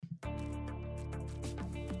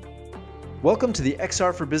Welcome to the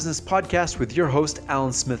XR for Business podcast with your host,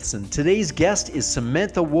 Alan Smithson. Today's guest is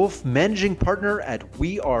Samantha Wolf, managing partner at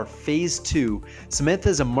We Are Phase 2. Samantha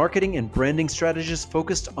is a marketing and branding strategist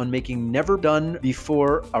focused on making never done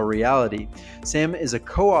before a reality. Sam is a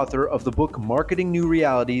co-author of the book Marketing New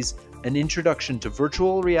Realities, an introduction to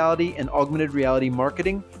virtual reality and augmented reality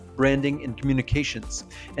marketing, branding, and communications,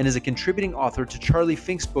 and is a contributing author to Charlie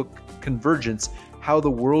Fink's book Convergence, How the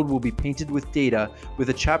World Will Be Painted with Data, with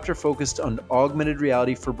a chapter focused on augmented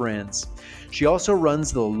reality for brands. She also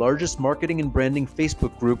runs the largest marketing and branding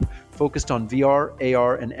Facebook group focused on VR,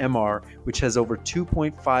 AR, and MR, which has over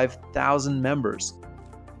 2.5 thousand members.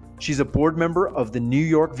 She's a board member of the New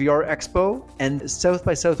York VR Expo and South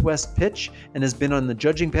by Southwest Pitch, and has been on the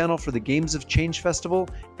judging panel for the Games of Change Festival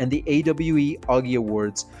and the AWE Augie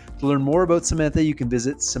Awards. To learn more about Samantha, you can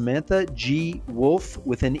visit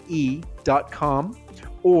samanthagwolf.com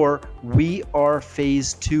or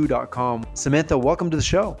wearephase2.com. Samantha, welcome to the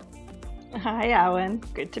show. Hi, Alan.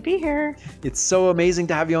 Good to be here. It's so amazing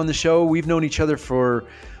to have you on the show. We've known each other for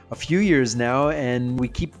a few years now, and we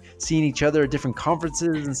keep seeing each other at different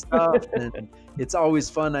conferences and stuff. And it's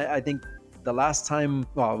always fun. I think the last time,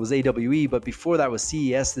 well, it was AWE, but before that was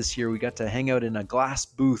CES this year. We got to hang out in a glass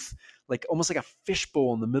booth, like almost like a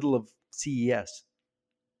fishbowl in the middle of CES.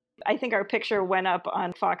 I think our picture went up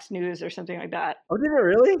on Fox News or something like that. Oh, did it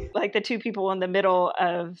really? Like the two people in the middle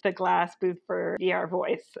of the glass booth for VR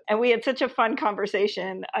Voice. And we had such a fun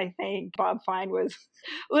conversation. I think Bob Fine was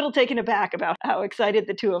a little taken aback about how excited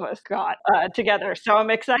the two of us got together. So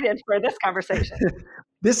I'm excited for this conversation.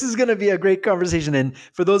 This is going to be a great conversation. And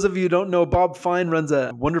for those of you who don't know, Bob Fine runs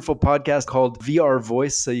a wonderful podcast called VR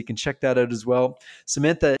Voice, so you can check that out as well.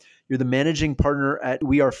 Samantha, you're the managing partner at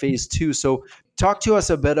We Are Phase 2. So talk to us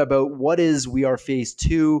a bit about what is We Are Phase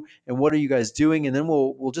 2 and what are you guys doing? And then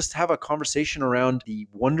we'll just have a conversation around the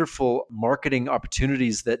wonderful marketing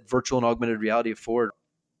opportunities that virtual and augmented reality afford.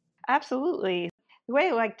 Absolutely. The way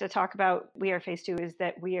I like to talk about We Are Phase 2 is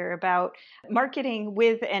that we are about marketing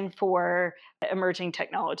with and for emerging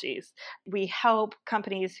technologies. We help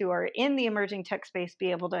companies who are in the emerging tech space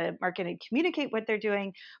be able to market and communicate what they're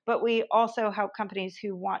doing, but we also help companies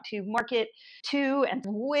who want to market to and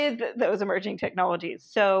with those emerging technologies.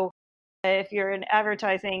 So if you're an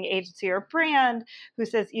advertising agency or brand who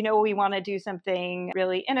says, we want to do something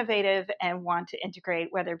really innovative and want to integrate,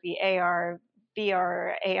 whether it be AR,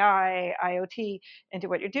 VR, AI, IoT into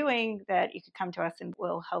what you're doing, that you could come to us and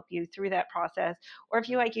we'll help you through that process. Or if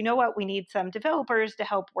you're like, we need some developers to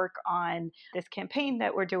help work on this campaign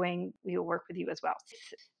that we're doing, we will work with you as well.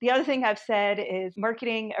 The other thing I've said is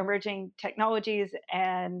marketing emerging technologies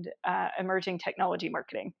and emerging technology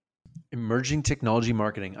marketing. Emerging technology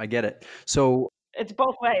marketing. I get it. So it's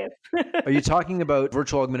both ways. Are you talking about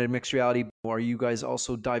virtual augmented mixed reality? Or are you guys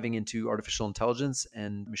also diving into artificial intelligence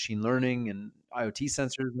and machine learning and IoT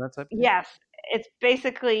sensors and that type of thing? Yes. It's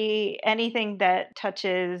basically anything that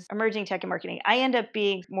touches emerging tech and marketing. I end up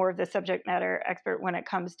being more of the subject matter expert when it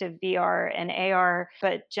comes to VR and AR,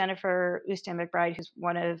 but Jennifer Ustan McBride, who's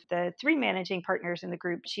one of the 3 managing partners in the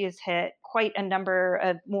group, she has hit quite a number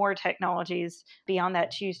of more technologies. Beyond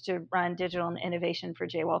that, she used to run digital and innovation for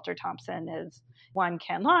J. Walter Thompson, as won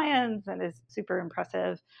Cannes Lions and is super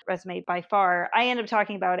impressive resume by far. I end up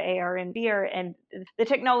talking about AR and VR and the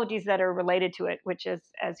technologies that are related to it, which is,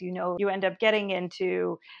 as you know, you end up getting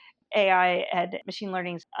into AI and machine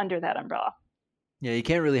learning under that umbrella. Yeah, you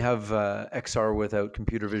can't really have XR without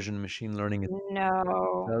computer vision and machine learning.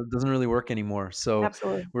 No. It doesn't really work anymore. So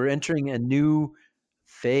Absolutely. We're entering a new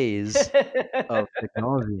phase of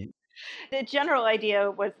technology. The general idea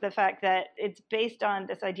was the fact that it's based on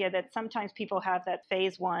this idea that sometimes people have that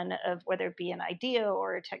phase 1 of whether it be an idea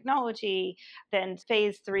or a technology, then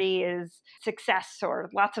phase 3 is success or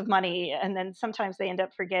lots of money. And then sometimes they end up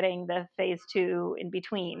forgetting the phase 2 in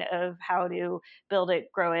between of how to build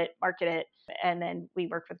it, grow it, market it. And then we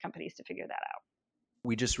work with companies to figure that out.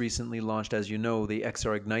 We just recently launched, as you know, the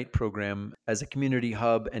XR Ignite program as a community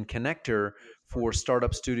hub and connector for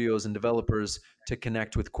startup studios and developers to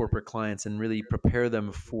connect with corporate clients and really prepare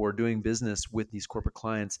them for doing business with these corporate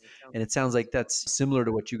clients. And it sounds like that's similar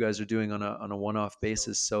to what you guys are doing on a one-off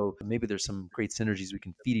basis. So maybe there's some great synergies. We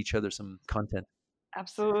can feed each other some content.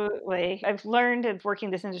 Absolutely. I've learned in working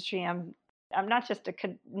this industry, I'm not just a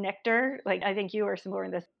connector, like I think you are similar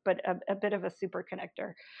in this, but a bit of a super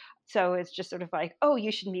connector. So it's just sort of like, oh,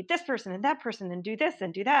 you should meet this person and that person and do this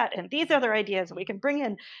and do that and these other ideas we can bring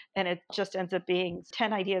in. And it just ends up being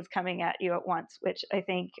 10 ideas coming at you at once, which I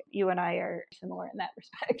think you and I are similar in that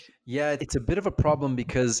respect. Yeah, it's a bit of a problem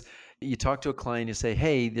because you talk to a client, you say,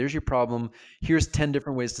 hey, there's your problem. Here's 10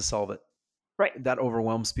 different ways to solve it. Right. that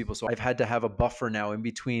overwhelms people. So I've had to have a buffer now in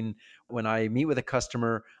between. When I meet with a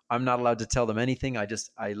customer, I'm not allowed to tell them anything. I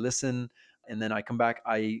listen, and then I come back.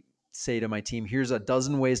 I say to my team, here's a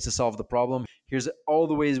dozen ways to solve the problem. Here's all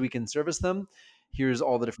the ways we can service them. Here's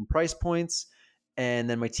all the different price points. And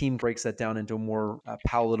then my team breaks that down into a more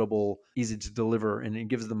palatable, easy to deliver, and it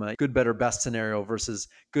gives them a good, better, best scenario versus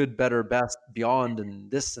good, better, best, beyond,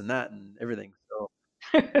 and this and that and everything. So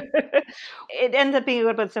It ends up being a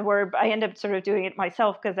little bit simpler. I end up sort of doing it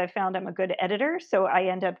myself because I found I'm a good editor. So I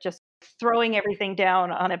end up just throwing everything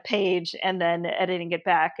down on a page and then editing it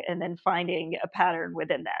back and then finding a pattern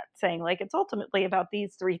within that, saying, like, it's ultimately about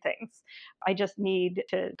these three things. I just need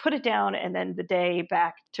to put it down and then the day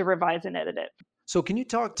back to revise and edit it. So, can you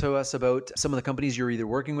talk to us about some of the companies you're either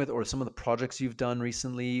working with or some of the projects you've done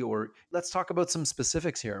recently? Or let's talk about some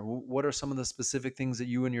specifics here. What are some of the specific things that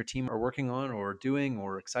you and your team are working on or doing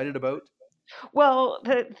or excited about? Well,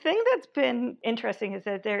 the thing that's been interesting is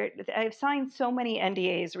that I've signed so many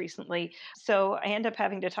NDAs recently. So I end up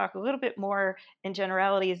having to talk a little bit more in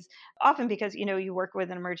generalities, often because, you work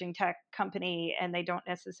with an emerging tech company and they don't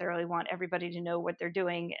necessarily want everybody to know what they're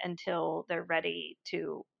doing until they're ready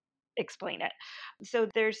to explain it. So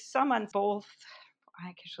there's some on both.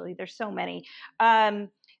 Actually, there's so many. Um,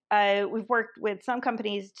 we've worked with some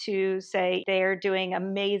companies to say they're doing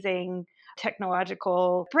amazing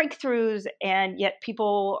technological breakthroughs, and yet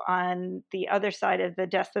people on the other side of the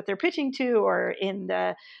desk that they're pitching to, or in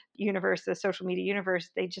the universe, the social media universe,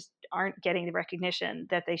 they just aren't getting the recognition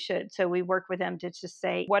that they should. So we work with them to just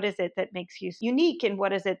say, what is it that makes you unique, and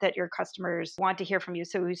what is it that your customers want to hear from you?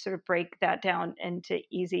 So we sort of break that down into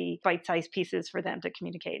easy bite-sized pieces for them to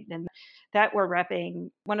communicate. And that we're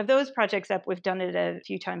wrapping one of those projects up. We've done it a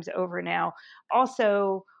few times over now.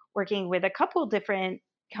 Also working with a couple different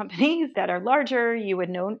companies that are larger, you would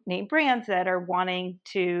know name brands that are wanting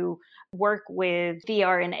to work with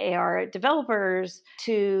VR and AR developers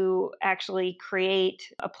to actually create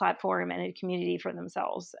a platform and a community for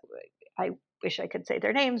themselves. I wish I could say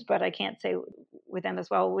their names, but I can't say with them as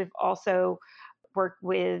well. We've also worked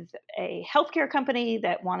with a healthcare company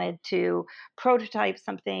that wanted to prototype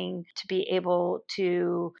something to be able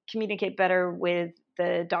to communicate better with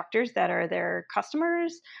the doctors that are their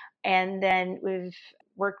customers. And then we've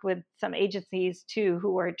worked with some agencies too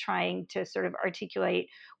who are trying to sort of articulate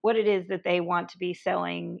what it is that they want to be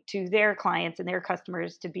selling to their clients and their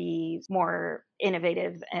customers to be more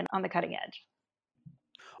innovative and on the cutting edge.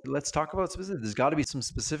 Let's talk about specifics. There's got to be some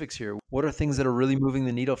specifics here. What are things that are really moving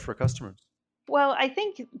the needle for customers? Well, I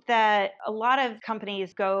think that a lot of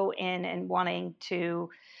companies go in and wanting to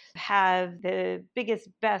have the biggest,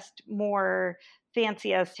 best, more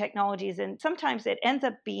fanciest technologies. And sometimes it ends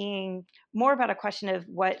up being more about a question of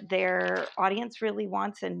what their audience really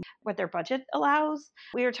wants and what their budget allows.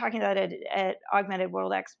 We were talking about it at Augmented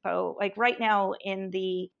World Expo. Like right now, in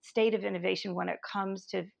the state of innovation when it comes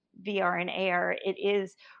to VR and AR, it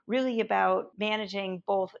is really about managing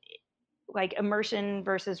both like immersion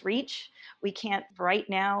versus reach. We can't right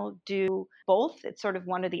now do both. It's sort of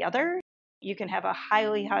one or the other. You can have a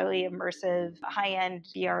highly, highly immersive, high end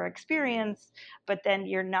VR experience, but then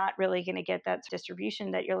you're not really going to get that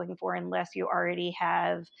distribution that you're looking for unless you already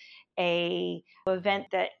have a event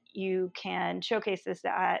that you can showcase this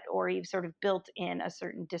at, or you've sort of built in a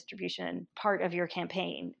certain distribution part of your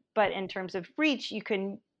campaign. But in terms of reach, you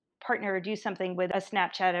can partner or do something with a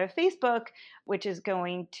Snapchat or a Facebook, which is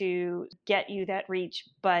going to get you that reach,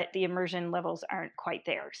 but the immersion levels aren't quite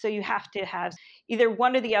there. So you have to have either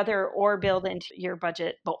one or the other, or build into your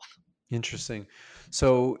budget both. Interesting.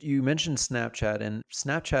 So you mentioned Snapchat, and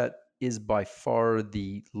Snapchat is by far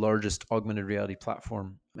the largest augmented reality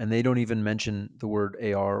platform. And they don't even mention the word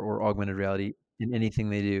AR or augmented reality in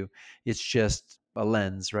anything they do. It's just a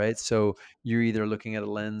lens, right? So you're either looking at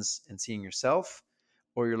a lens and seeing yourself,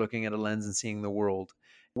 or you're looking at a lens and seeing the world.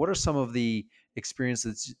 What are some of the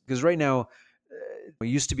experiences? Because right now, it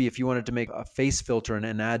used to be if you wanted to make a face filter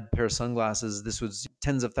and add a pair of sunglasses, this was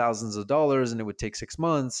tens of thousands of dollars and it would take 6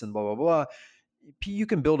 months and blah, blah, blah. You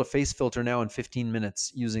can build a face filter now in 15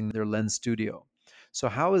 minutes using their Lens Studio. So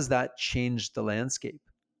how has that changed the landscape?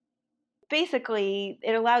 Basically,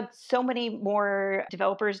 it allowed so many more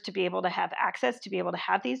developers to be able to have access, to be able to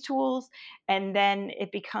have these tools. And then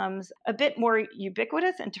it becomes a bit more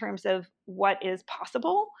ubiquitous in terms of what is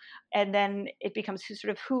possible. And then it becomes sort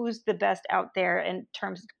of who's the best out there in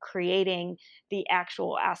terms of creating the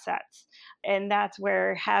actual assets. And that's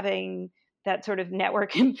where having that sort of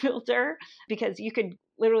network and filter, because you could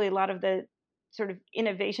literally, a lot of the sort of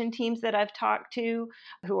innovation teams that I've talked to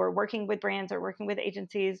who are working with brands or working with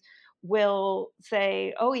agencies will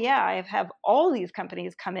say, oh, yeah, I have all these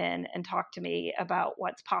companies come in and talk to me about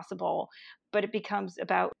what's possible. But it becomes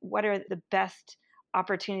about what are the best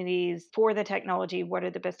opportunities for the technology, what are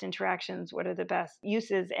the best interactions, what are the best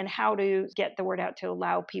uses, and how to get the word out to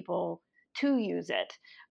allow people to use it.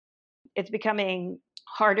 It's becoming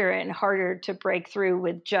harder and harder to break through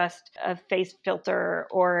with just a face filter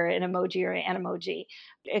or an emoji or an emoji.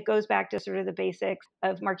 It goes back to sort of the basics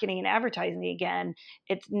of marketing and advertising again.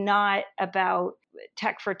 It's not about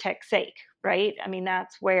tech for tech's sake, right? I mean,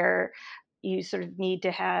 that's where you sort of need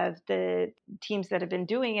to have the teams that have been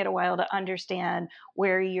doing it a while to understand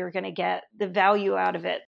where you're going to get the value out of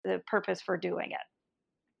it, the purpose for doing it.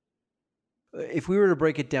 If we were to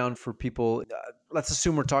break it down for people, let's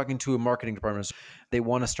assume we're talking to a marketing department. They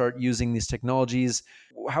want to start using these technologies.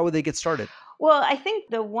 How would they get started? Well, I think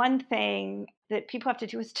the one thing that people have to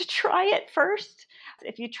do is to try it first.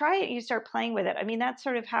 If you try it, you start playing with it. I mean, that's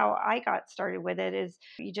sort of how I got started with it is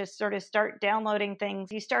you just sort of start downloading things.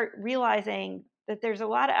 You start realizing that there's a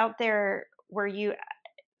lot out there where you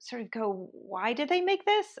sort of go, why did they make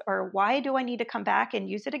this? Or why do I need to come back and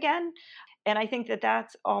use it again? And I think that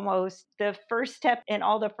that's almost the first step in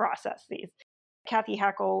all the processes. Kathy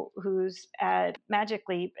Hackle, who's at Magic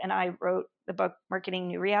Leap, and I wrote the book Marketing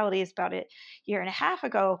New Realities about a year and a half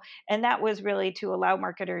ago. And that was really to allow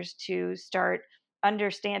marketers to start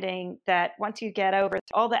understanding that once you get over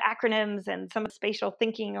all the acronyms and some spatial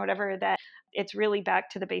thinking or whatever, that it's really back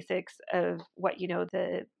to the basics of what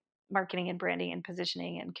the marketing and branding and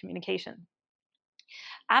positioning and communication.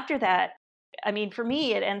 After that, I mean, for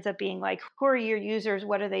me, it ends up being like, who are your users?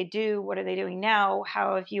 What do they do? What are they doing now?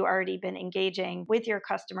 How have you already been engaging with your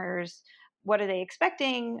customers? What are they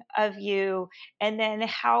expecting of you? And then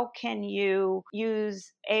how can you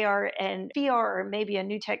use AR and VR or maybe a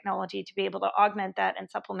new technology to be able to augment that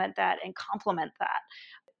and supplement that and complement that?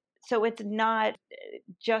 So it's not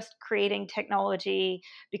just creating technology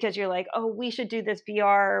because you're like, oh, we should do this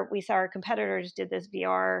VR. We saw our competitors did this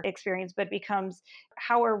VR experience, but it becomes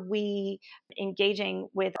how are we engaging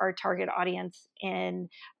with our target audience in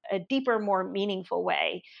a deeper, more meaningful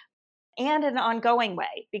way? And an ongoing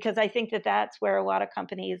way, because I think that that's where a lot of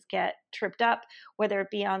companies get tripped up, whether it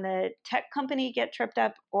be on the tech company get tripped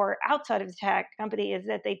up or outside of the tech company, is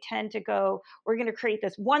that they tend to go, we're going to create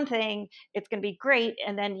this one thing, it's going to be great,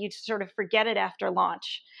 and then you sort of forget it after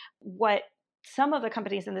launch. What some of the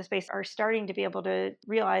companies in the space are starting to be able to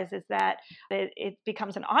realize is that it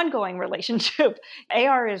becomes an ongoing relationship.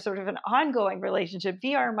 AR is sort of an ongoing relationship.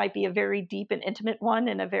 VR might be a very deep and intimate one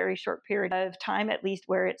in a very short period of time, at least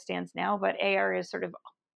where it stands now. But AR is sort of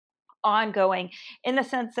ongoing in the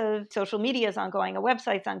sense of social media is ongoing, a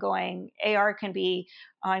website's ongoing. AR can be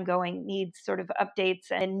ongoing, needs sort of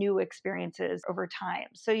updates and new experiences over time.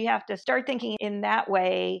 So you have to start thinking in that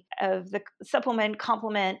way of the supplement,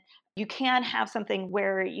 complement. You can have something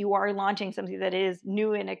where you are launching something that is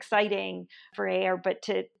new and exciting for AR, but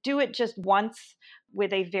to do it just once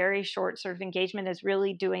with a very short sort of engagement is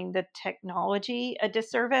really doing the technology a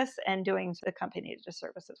disservice and doing the company a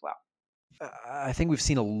disservice as well. I think we've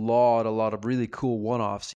seen a lot of really cool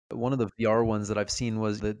one-offs. One of the VR ones that I've seen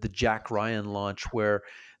was the Jack Ryan launch where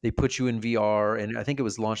they put you in VR, and I think it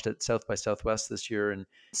was launched at South by Southwest this year, and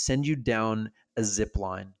send you down a zip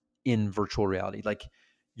line in virtual reality. Like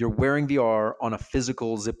you're wearing VR on a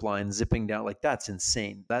physical zip line, zipping down. Like that's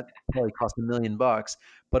insane. That probably cost $1 million,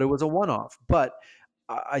 but it was a one-off. But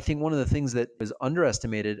I think one of the things that was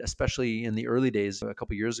underestimated, especially in the early days, a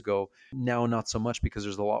couple of years ago, now not so much because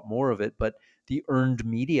there's a lot more of it, but the earned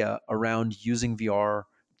media around using VR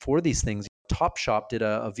for these things. Topshop did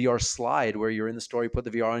a VR slide where you're in the store, you put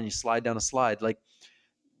the VR on, and you slide down a slide. Like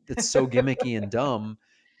it's so gimmicky and dumb,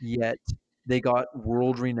 yet they got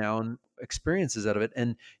world renowned experiences out of it.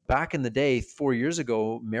 And back in the day, 4 years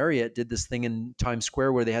ago, Marriott did this thing in Times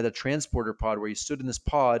Square where they had a transporter pod where you stood in this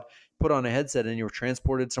pod, put on a headset, and you were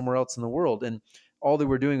transported somewhere else in the world. And all they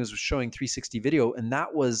were doing was showing 360 video. And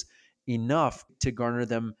that was enough to garner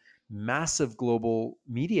them massive global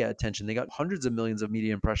media attention. They got hundreds of millions of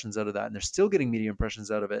media impressions out of that, and they're still getting media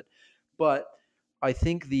impressions out of it. But I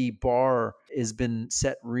think the bar has been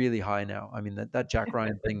set really high now. I mean, that Jack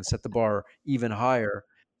Ryan thing set the bar even higher.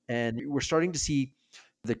 And we're starting to see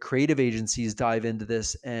the creative agencies dive into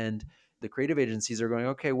this. And the creative agencies are going,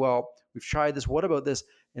 okay, well, we've tried this. What about this?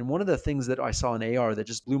 And one of the things that I saw in AR that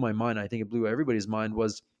just blew my mind, I think it blew everybody's mind,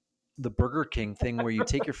 was the Burger King thing where you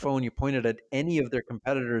take your phone, you point it at any of their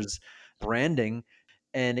competitors' branding,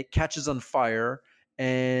 and it catches on fire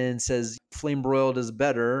and says, flame broiled is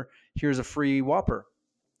better. Here's a free Whopper.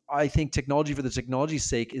 I think technology for the technology's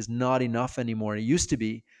sake is not enough anymore. It used to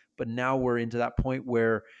be, but now we're into that point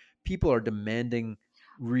where People are demanding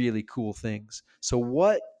really cool things. So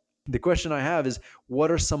the question I have is,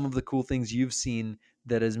 what are some of the cool things you've seen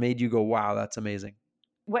that has made you go, wow, that's amazing?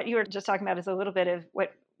 What you were just talking about is a little bit of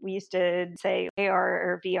what we used to say AR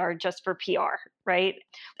or VR just for PR, right?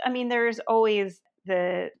 I mean, there's always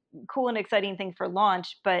the cool and exciting thing for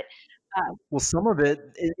launch, but Well, some of it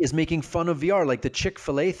is making fun of VR, like the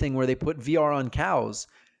Chick-fil-A thing where they put VR on cows.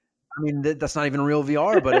 I mean, that's not even real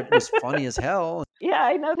VR, but it was funny as hell. yeah,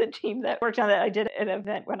 I know the team that worked on that. I did an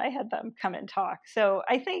event when I had them come and talk. So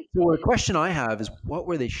I think So the question I have is, what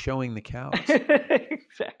were they showing the cows?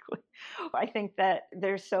 exactly. I think that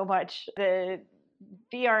there's so much the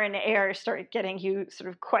VR and AR start getting you sort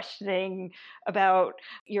of questioning about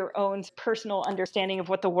your own personal understanding of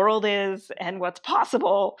what the world is and what's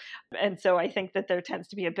possible. And so I think that there tends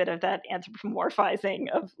to be a bit of that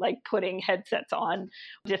anthropomorphizing of like putting headsets on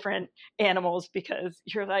different animals because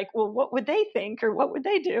you're like, well, what would they think or what would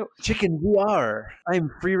they do? Chicken VR.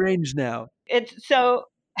 I'm free range now. It's so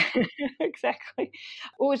exactly.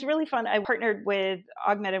 What was really fun, I partnered with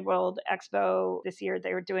Augmented World Expo this year.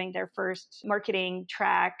 They were doing their first marketing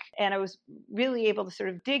track, and I was really able to sort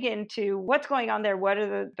of dig into what's going on there. What are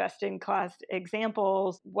the best in class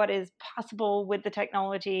examples? What is possible with the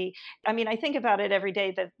technology? I mean, I think about it every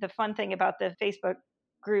day. The fun thing about the Facebook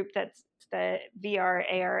group that's the VR,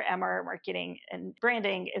 AR, MR marketing and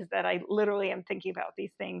branding is that I literally am thinking about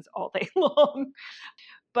these things all day long.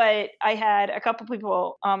 But I had a couple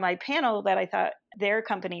people on my panel that I thought their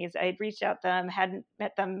companies, I had reached out to them, hadn't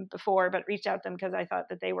met them before, but reached out to them because I thought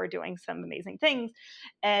that they were doing some amazing things.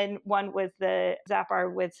 And one was the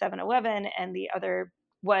Zappar with 7-Eleven, and the other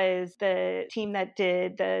was the team that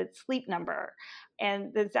did the Sleep Number.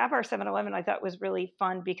 And the Zappar 7-Eleven I thought was really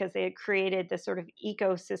fun because they had created this sort of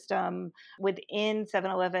ecosystem within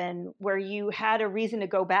 7-Eleven where you had a reason to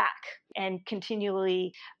go back and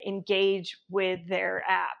continually engage with their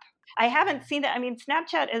app. I haven't seen that. I mean,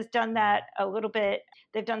 Snapchat has done that a little bit.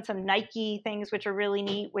 They've done some Nike things, which are really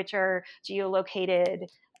neat, which are geolocated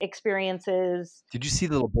experiences. Did you see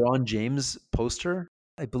the LeBron James poster?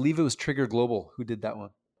 I believe it was Trigger Global who did that one.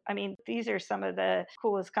 I mean, these are some of the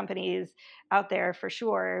coolest companies out there for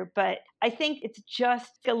sure. But I think it's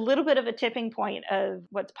just a little bit of a tipping point of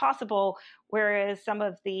what's possible, whereas some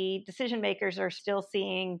of the decision makers are still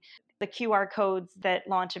seeing the QR codes that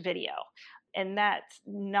launch a video. And that's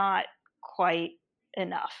not quite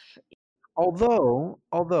enough. Although,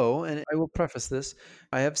 and I will preface this,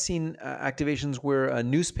 I have seen activations where a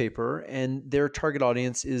newspaper and their target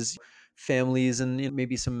audience is families and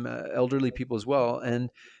maybe some elderly people as well, and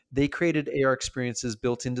they created AR experiences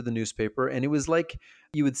built into the newspaper, and it was like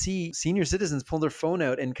you would see senior citizens pull their phone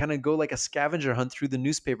out and kind of go like a scavenger hunt through the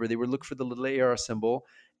newspaper. They would look for the little AR symbol,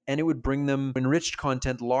 and it would bring them enriched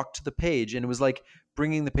content locked to the page, and it was like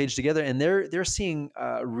bringing the page together, and they're seeing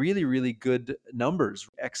really good numbers,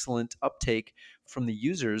 excellent uptake from the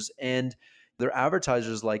users, and their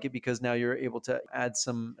advertisers like it because now you're able to add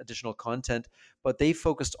some additional content, but they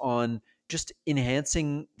focused on just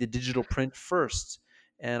enhancing the digital print first.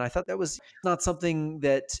 And I thought that was not something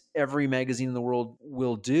that every magazine in the world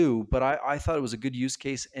will do, but I thought it was a good use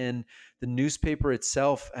case. And the newspaper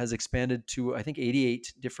itself has expanded to, I think,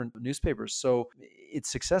 88 different newspapers. So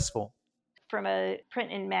it's successful. From a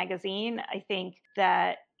print and magazine, I think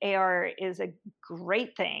that AR is a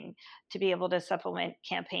great thing to be able to supplement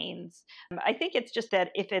campaigns. I think it's just that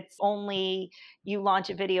if it's only you launch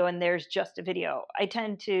a video and there's just a video, I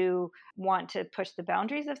tend to want to push the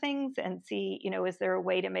boundaries of things and see, is there a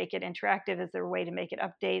way to make it interactive? Is there a way to make it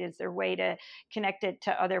update? Is there a way to connect it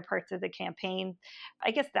to other parts of the campaign? I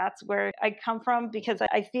guess that's where I come from because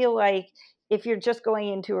I feel like if you're just going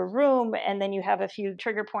into a room and then you have a few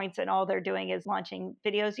trigger points and all they're doing is launching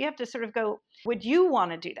videos, you have to sort of go, would you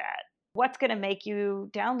want to do that? What's going to make you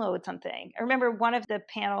download something? I remember one of the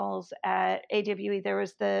panels at AWE, there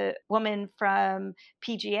was the woman from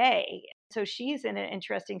PGA. So she's in an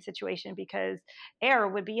interesting situation because AR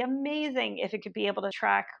would be amazing if it could be able to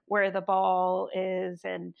track where the ball is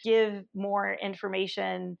and give more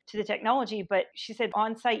information to the technology. But she said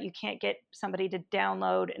on site, you can't get somebody to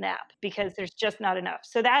download an app because there's just not enough.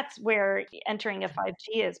 So that's where entering a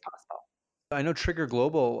 5G is possible. I know Trigger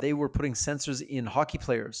Global, they were putting sensors in hockey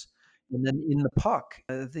players and then in the puck.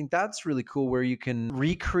 I think that's really cool where you can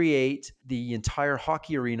recreate the entire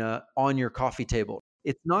hockey arena on your coffee table.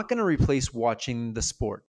 It's not going to replace watching the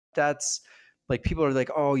sport. That's like people are like,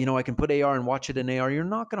 oh, I can put AR and watch it in AR. You're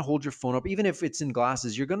not going to hold your phone up. Even if it's in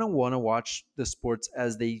glasses, you're going to want to watch the sports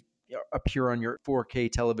as they appear on your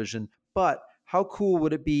 4K television. But how cool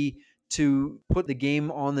would it be to put the game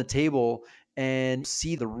on the table and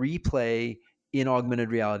see the replay in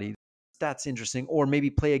augmented reality. That's interesting. Or maybe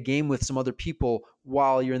play a game with some other people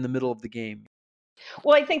while you're in the middle of the game.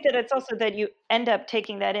 Well, I think that it's also that you end up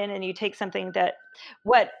taking that in and you take something that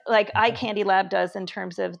what like iCandy Lab does in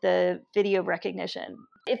terms of the video recognition.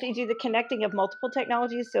 If you do the connecting of multiple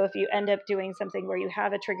technologies, so if you end up doing something where you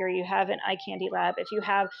have a trigger, you have an iCandy Lab, if you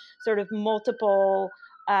have sort of multiple,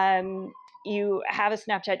 you have a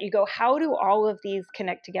Snapchat, you go, how do all of these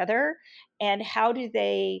connect together and how do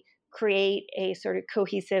they create a sort of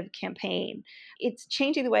cohesive campaign? It's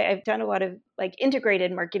changing the way I've done a lot of like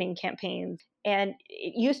integrated marketing campaigns. And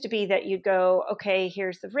it used to be that you'd go, okay,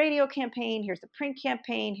 here's the radio campaign, here's the print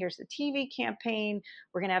campaign, here's the TV campaign,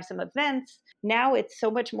 we're going to have some events. Now it's so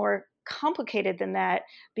much more complicated than that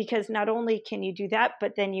because not only can you do that,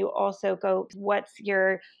 but then you also go, what's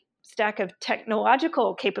your stack of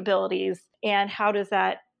technological capabilities and how does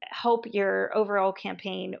that help your overall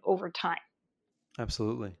campaign over time?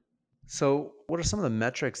 Absolutely. So, what are some of the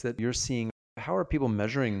metrics that you're seeing? How are people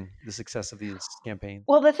measuring the success of these campaigns?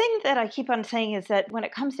 Well, the thing that I keep on saying is that when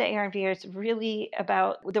it comes to AR and VR, it's really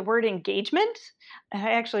about the word engagement. And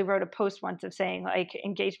I actually wrote a post once of saying like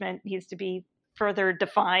engagement needs to be further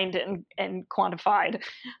defined and quantified.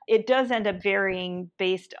 It does end up varying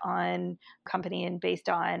based on company and based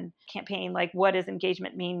on campaign. Like, what does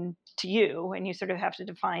engagement mean to you? And you sort of have to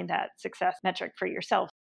define that success metric for yourself.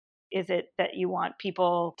 Is it that you want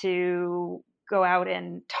people to go out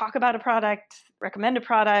and talk about a product, recommend a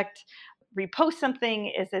product, repost something?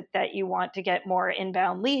 Is it that you want to get more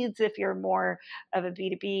inbound leads if you're more of a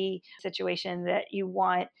B2B situation that you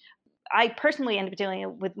want? I personally end up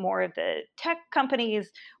dealing with more of the tech companies,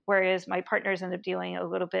 whereas my partners end up dealing a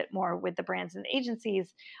little bit more with the brands and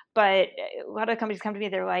agencies. But a lot of companies come to me,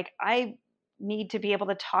 they're like, I need to be able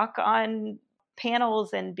to talk on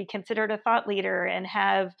panels and be considered a thought leader and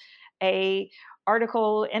have a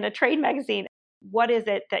article in a trade magazine. What is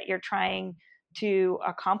it that you're trying to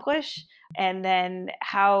accomplish? And then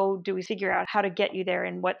how do we figure out how to get you there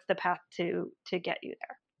and what's the path to get you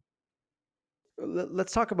there?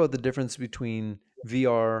 Let's talk about the difference between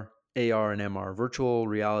VR, AR, and MR, virtual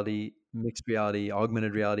reality, mixed reality,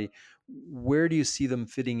 augmented reality. Where do you see them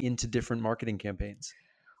fitting into different marketing campaigns?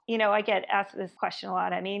 I get asked this question a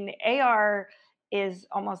lot. I mean, AR is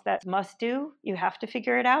almost that must do. You have to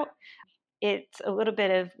figure it out. It's a little bit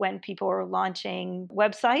of when people are launching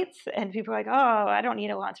websites and people are like, oh, I don't need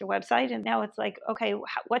to launch a website. And now it's like, okay,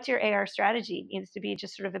 what's your AR strategy? It needs to be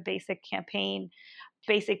just sort of a basic campaign,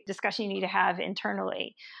 basic discussion you need to have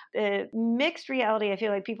internally. The mixed reality, I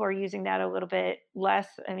feel like people are using that a little bit less.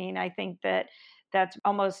 I mean, I think that that's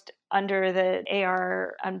almost under the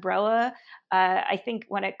AR umbrella. I think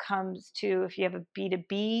when it comes to if you have a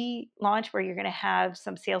B2B launch where you're going to have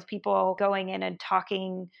some salespeople going in and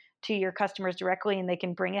talking to your customers directly and they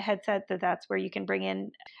can bring a headset, that's where you can bring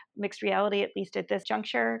in mixed reality, at least at this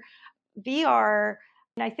juncture. VR,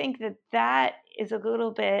 and I think that is a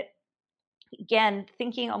little bit, again,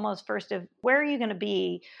 thinking almost first of where are you going to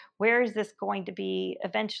be? Where is this going to be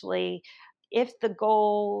eventually? If the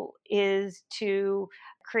goal is to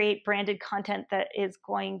create branded content that is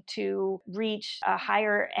going to reach a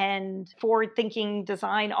higher end forward thinking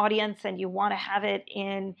design audience and you want to have it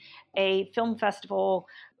in a film festival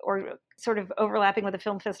or sort of overlapping with a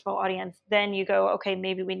film festival audience, then you go, okay,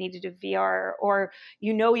 maybe we need to do VR, or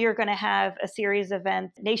you're going to have a series of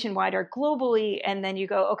events nationwide or globally, and then you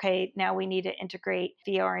go, okay, now we need to integrate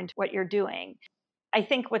VR into what you're doing. I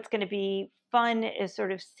think what's going to be fun is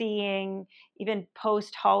sort of seeing even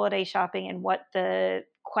post holiday shopping and what the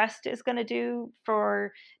Quest is going to do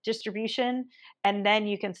for distribution. And then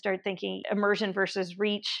you can start thinking immersion versus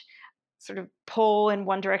reach, sort of pull in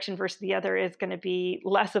one direction versus the other is going to be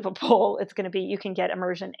less of a pull. It's going to be you can get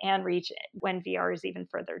immersion and reach when VR is even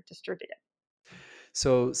further distributed.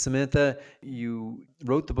 So, Samantha, you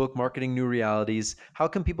wrote the book Marketing New Realities. How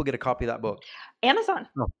can people get a copy of that book? Amazon.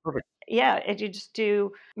 Oh, perfect. Yeah, if you just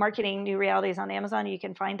do Marketing New Realities on Amazon, you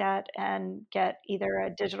can find that and get either a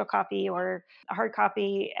digital copy or a hard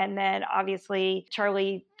copy. And then obviously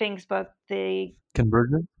Charlie Fing's book,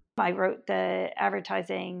 Convergence? I wrote the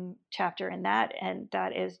advertising chapter in that, and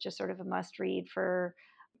that is just sort of a must read for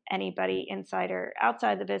anybody inside or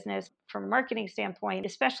outside the business from a marketing standpoint,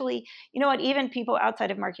 especially, even people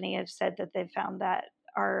outside of marketing have said that they've found that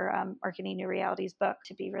our Marketing New Realities book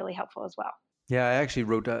to be really helpful as well. Yeah, I actually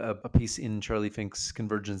wrote a piece in Charlie Fink's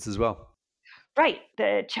Convergence as well. Right.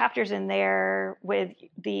 The chapters in there with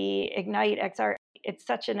the Ignite XR, it's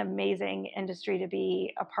such an amazing industry to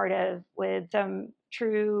be a part of with some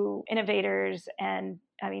true innovators. And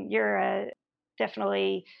I mean, you're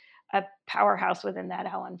definitely a powerhouse within that,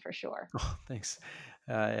 Helen, for sure. Oh, thanks.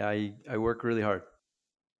 I work really hard.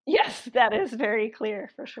 Yes, that is very clear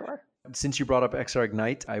for sure. Since you brought up XR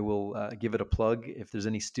Ignite, I will give it a plug. If there's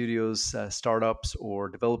any studios, startups, or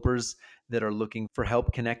developers that are looking for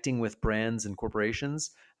help connecting with brands and corporations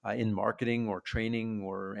in marketing or training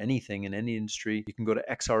or anything in any industry, you can go to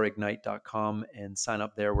xrignite.com and sign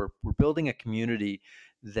up there. We're building a community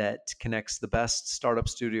that connects the best startup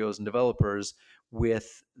studios and developers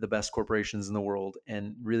with the best corporations in the world,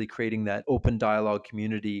 and really creating that open dialogue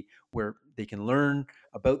community where they can learn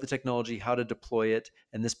about the technology, how to deploy it.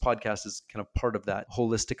 And this podcast is kind of part of that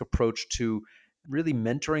holistic approach to really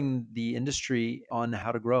mentoring the industry on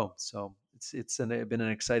how to grow. So it's been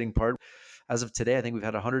an exciting part. As of today, I think we've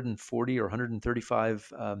had 140 or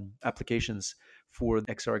 135 applications for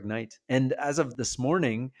XR Ignite. And as of this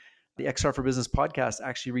morning, the XR for Business podcast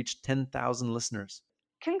actually reached 10,000 listeners.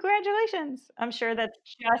 Congratulations. I'm sure that's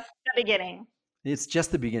just the beginning. It's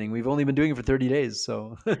just the beginning. We've only been doing it for 30 days.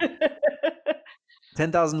 So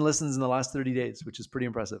 10,000 listens in the last 30 days, which is pretty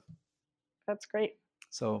impressive. That's great.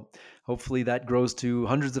 So hopefully that grows to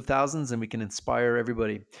hundreds of thousands and we can inspire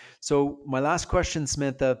everybody. So my last question,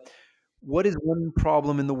 Samantha, what is one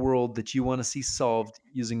problem in the world that you want to see solved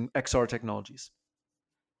using XR technologies?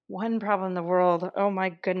 One problem in the world. Oh my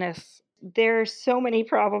goodness. There are so many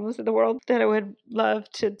problems in the world that I would love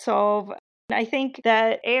to solve. I think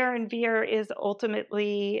that AR and VR is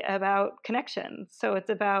ultimately about connection. So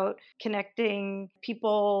it's about connecting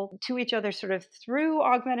people to each other sort of through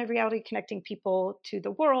augmented reality, connecting people to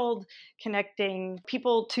the world, connecting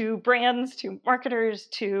people to brands, to marketers,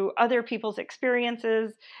 to other people's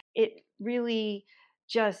experiences. It really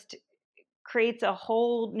just creates a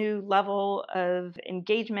whole new level of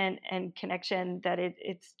engagement and connection that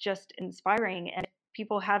it's just inspiring. And if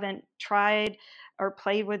people haven't tried or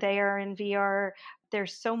played with AR and VR,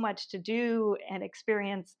 there's so much to do and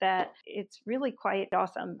experience that it's really quite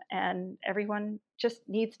awesome. And everyone just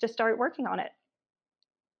needs to start working on it.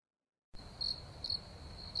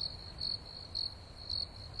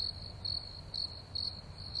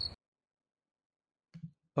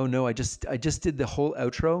 Oh no, I just did the whole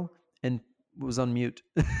outro and was on mute.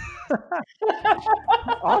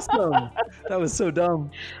 Awesome. That was so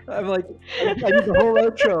dumb. I'm like, I did the whole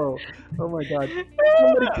outro. Oh my God.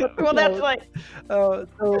 Well, that's like.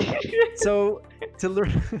 So to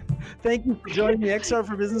learn, thank you for joining the XR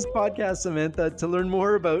for Business podcast, Samantha. To learn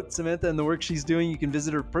more about Samantha and the work she's doing, you can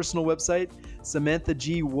visit her personal website,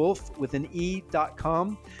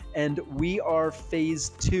 SamanthaGWolf.com. And we are phase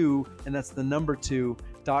 2, and that's the number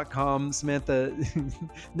 2.com. Samantha,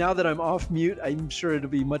 now that I'm off mute, I'm sure it'll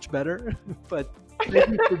be much better. But thank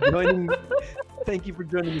you for joining. Thank you for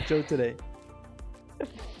joining the show today.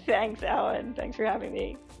 Thanks, Alan. Thanks for having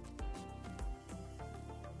me.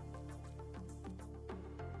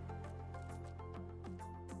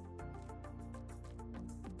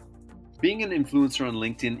 Being an influencer on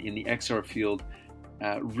LinkedIn in the XR field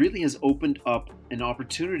really has opened up an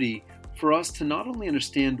opportunity for us to not only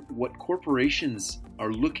understand what corporations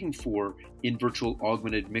are looking for in virtual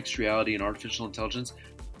augmented mixed reality and artificial intelligence,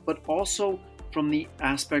 but also from the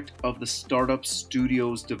aspect of the startups,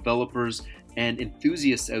 studios, developers, and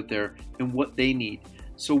enthusiasts out there and what they need.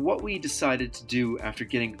 So what we decided to do after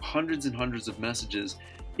getting hundreds and hundreds of messages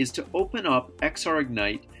is to open up XR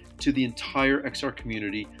Ignite to the entire XR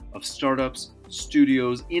community of startups,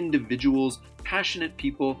 studios, individuals, passionate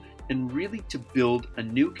people, and really to build a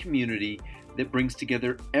new community that brings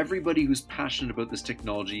together everybody who's passionate about this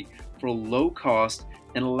technology for a low cost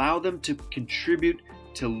and allow them to contribute,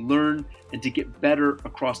 to learn, and to get better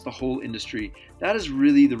across the whole industry. That is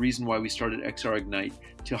really the reason why we started XR Ignite,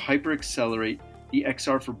 to hyper accelerate the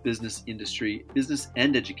XR for business industry, business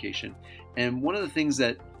and education. And one of the things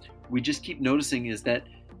that we just keep noticing is that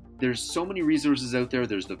there's so many resources out there.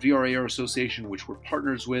 There's the VR/AR Association, which we're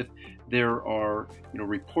partners with. There are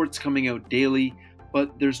reports coming out daily,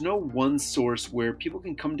 but there's no one source where people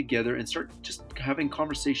can come together and start just having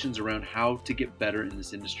conversations around how to get better in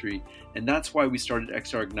this industry. And that's why we started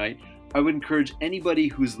XR Ignite. I would encourage anybody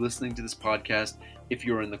who's listening to this podcast, if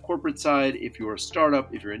you're in the corporate side, if you're a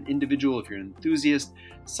startup, if you're an individual, if you're an enthusiast,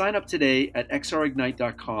 sign up today at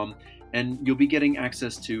xrignite.com and you'll be getting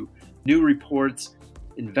access to new reports,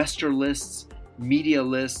 investor lists, media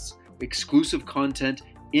lists, exclusive content,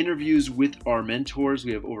 interviews with our mentors.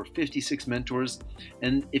 We have over 56 mentors.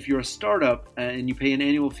 And if you're a startup and you pay an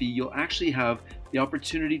annual fee, you'll actually have the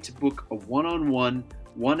opportunity to book a one-on-one,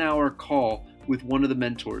 1-hour call with one of the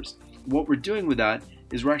mentors. What we're doing with that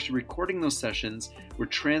is we're actually recording those sessions, we're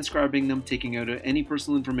transcribing them, taking out any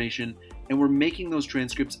personal information, and we're making those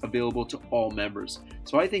transcripts available to all members.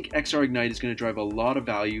 So I think XR Ignite is going to drive a lot of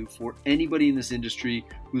value for anybody in this industry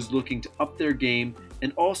who's looking to up their game,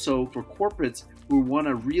 and also for corporates who want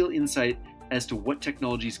a real insight as to what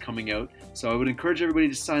technology is coming out. So I would encourage everybody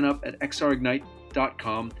to sign up at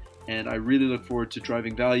xrignite.com, and I really look forward to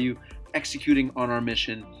driving value, executing on our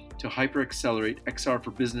mission to hyper accelerate XR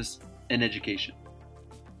for business and education.